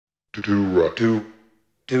do right, do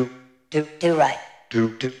right,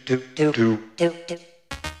 do.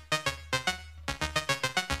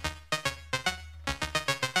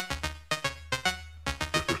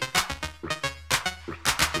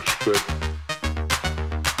 respect,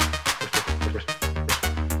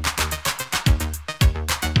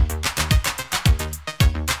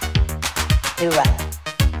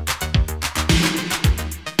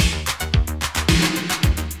 right.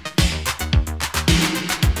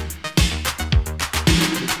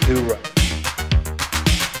 do right,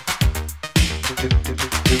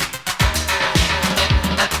 do.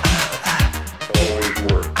 Always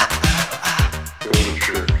work, go to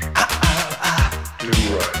church, do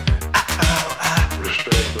right,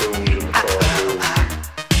 respect those in authority.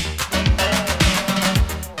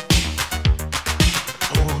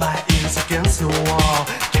 Hold my ears against the wall,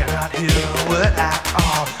 cannot hear a word at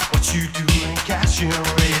all. What you doing, catching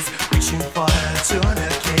rays, reaching for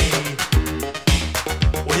eternity.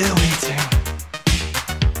 We're waiting.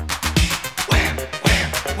 When?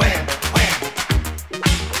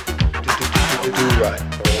 Do right,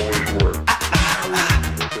 always work,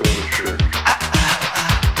 go to church,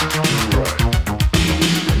 do right,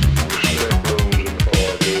 respect those in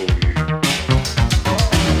authority.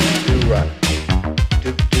 Do right,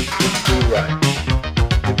 do right,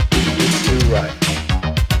 do right,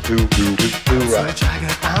 do So right.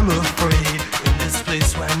 jagged, I'm afraid, in this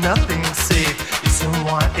place where nothing's safe. If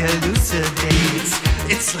someone elucidates,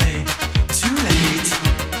 it's late, too late.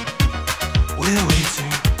 We're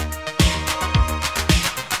waiting.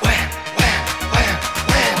 When?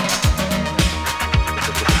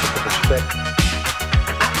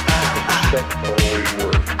 Respect, always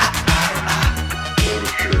work, go to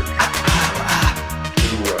church, do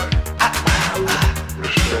right,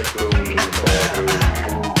 respect those in authority.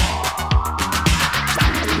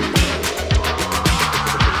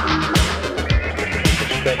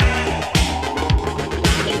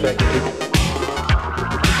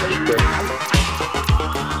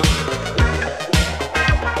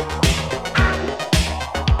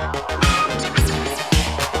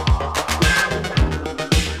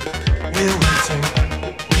 We're waiting.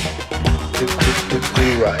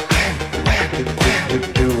 Do right,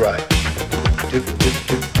 do right,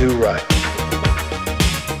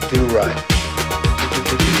 do right,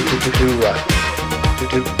 do right,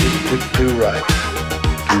 do right, do right,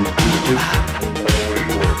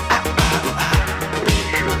 always work, go to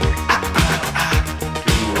church,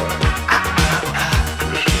 do right,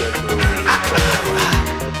 respect those in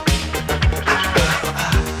authority.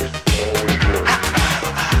 Always work,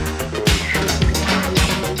 go to church.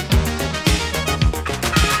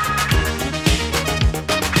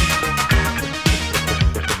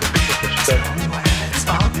 Tell me when it's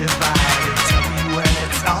all divided. Tell me when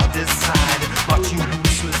it's all decided. Watching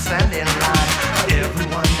who's stand in line.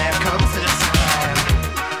 Everyone that comes to time.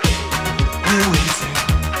 We're waiting.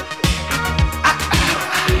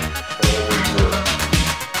 Always work,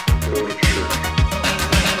 go to church,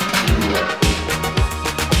 do right,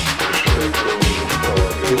 respect those in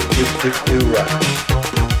authority. Do right,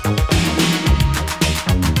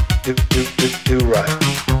 do right, do right,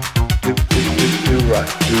 do right,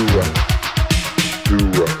 do right, do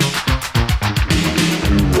right, do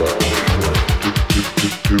right,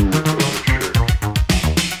 go to church,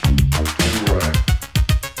 do right,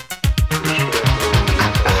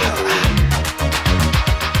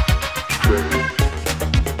 respect those in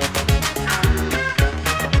authority.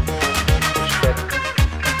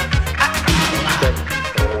 Respect,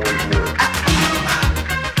 always work,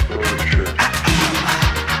 go to church,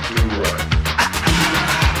 do right,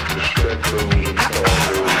 respect those in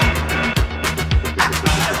authority.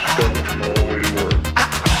 Respect, always work,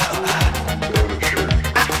 go to church,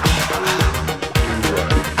 do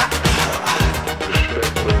right,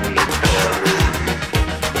 respect those in authority.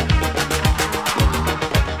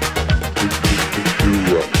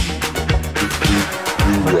 Do right,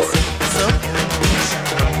 do right. Some emotion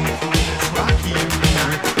is rocky.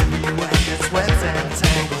 Everywhere gets wet and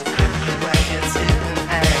tangled. Everywhere gets hidden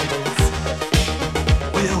angles.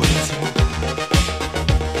 We're waiting.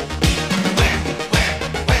 When?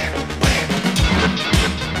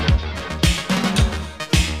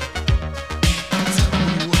 Tell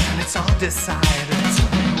me when it's all decided.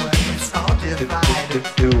 Tell me when it's all divided.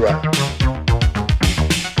 Do right,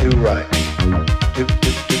 do right,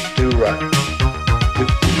 do right, do right,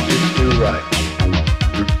 do right,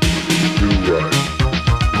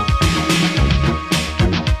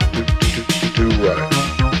 do right,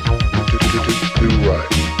 do right.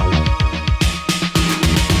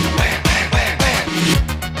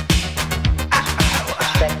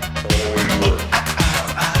 Always work,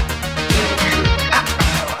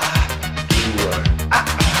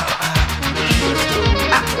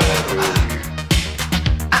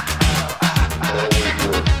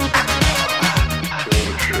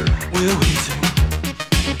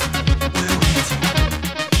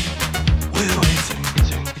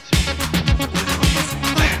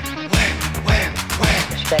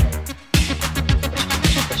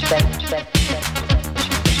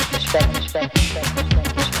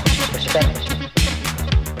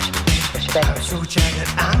 I'm so jagged,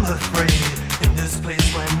 I'm afraid. In this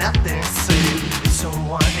place where nothing's safe, if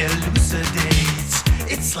someone elucidates,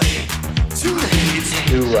 it's late, too late.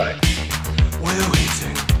 Do right. We're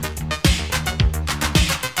waiting.